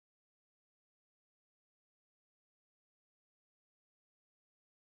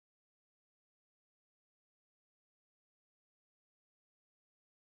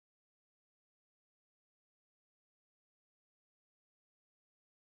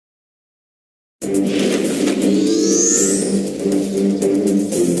Grodd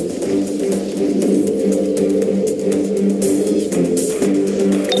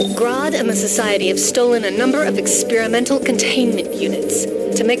and the Society have stolen a number of experimental containment units.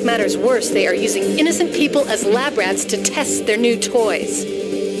 To make matters worse, they are using innocent people as lab rats to test their new toys.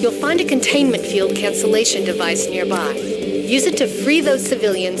 You'll find a containment field cancellation device nearby. Use it to free those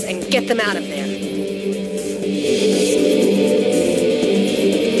civilians and get them out of there.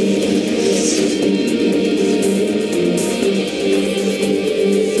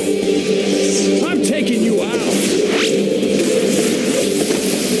 I'm taking you out.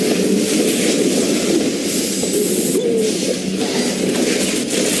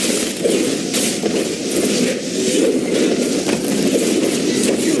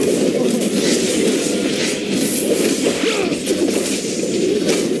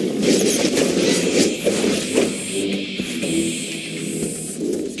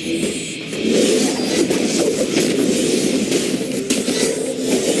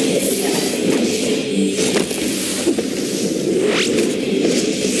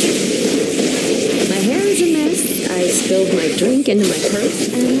 Drink into my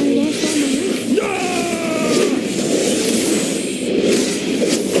purse, and I lost all my money.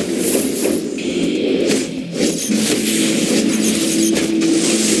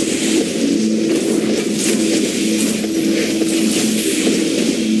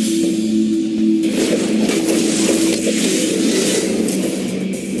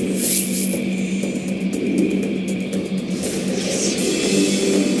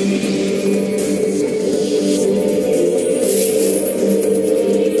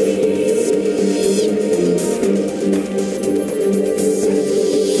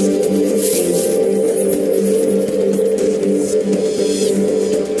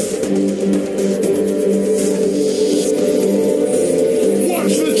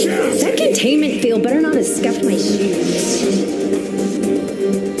 Better not have scuffed my shoes.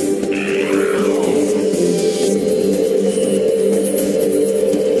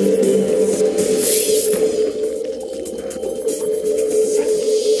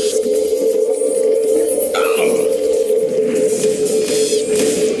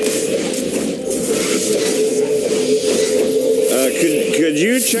 Could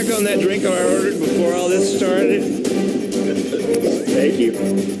you check on that drink I ordered before all this started? Thank you.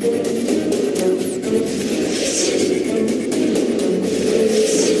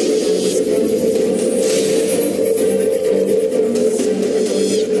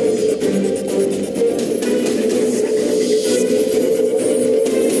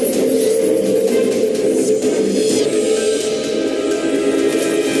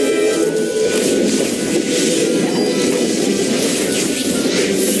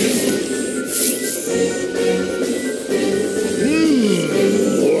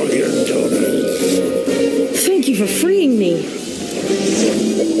 For freeing me.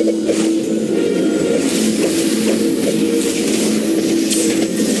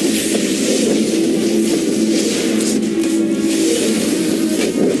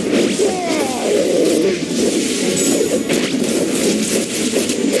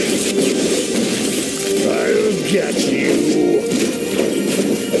 I'll get you.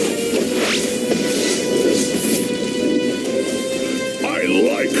 I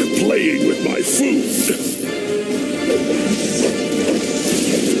like playing with my food.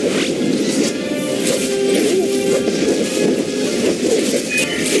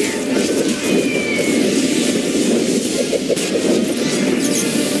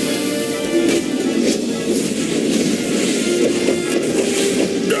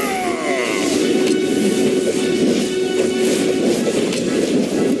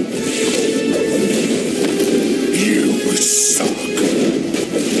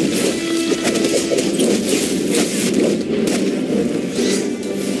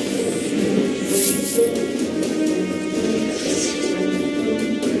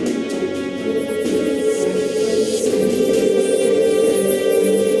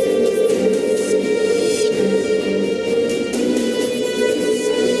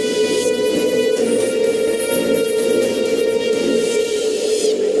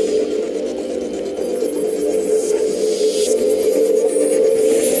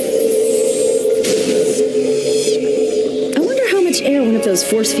 Those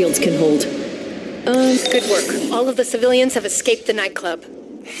force fields can hold. Good work. All of the civilians have escaped the nightclub.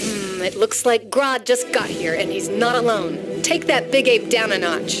 It looks like Grodd just got here, and he's not alone. Take that big ape down a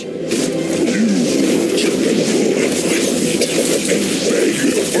notch. Beg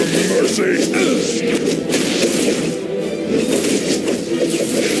you for mercy.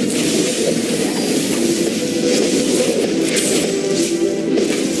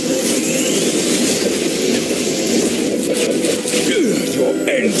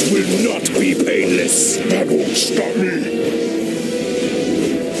 end will not be painless. That won't stop me.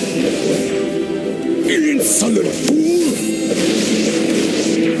 Insolent fool!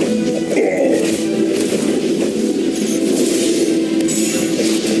 Oh.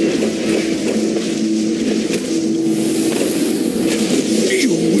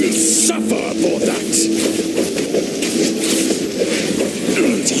 You will suffer for that!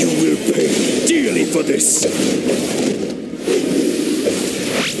 And you will pay dearly for this!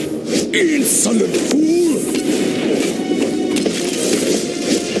 Insolent fool!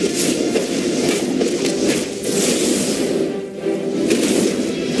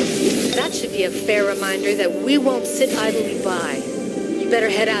 That should be a fair reminder that we won't sit idly by. You better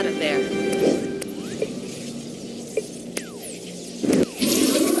head out of there.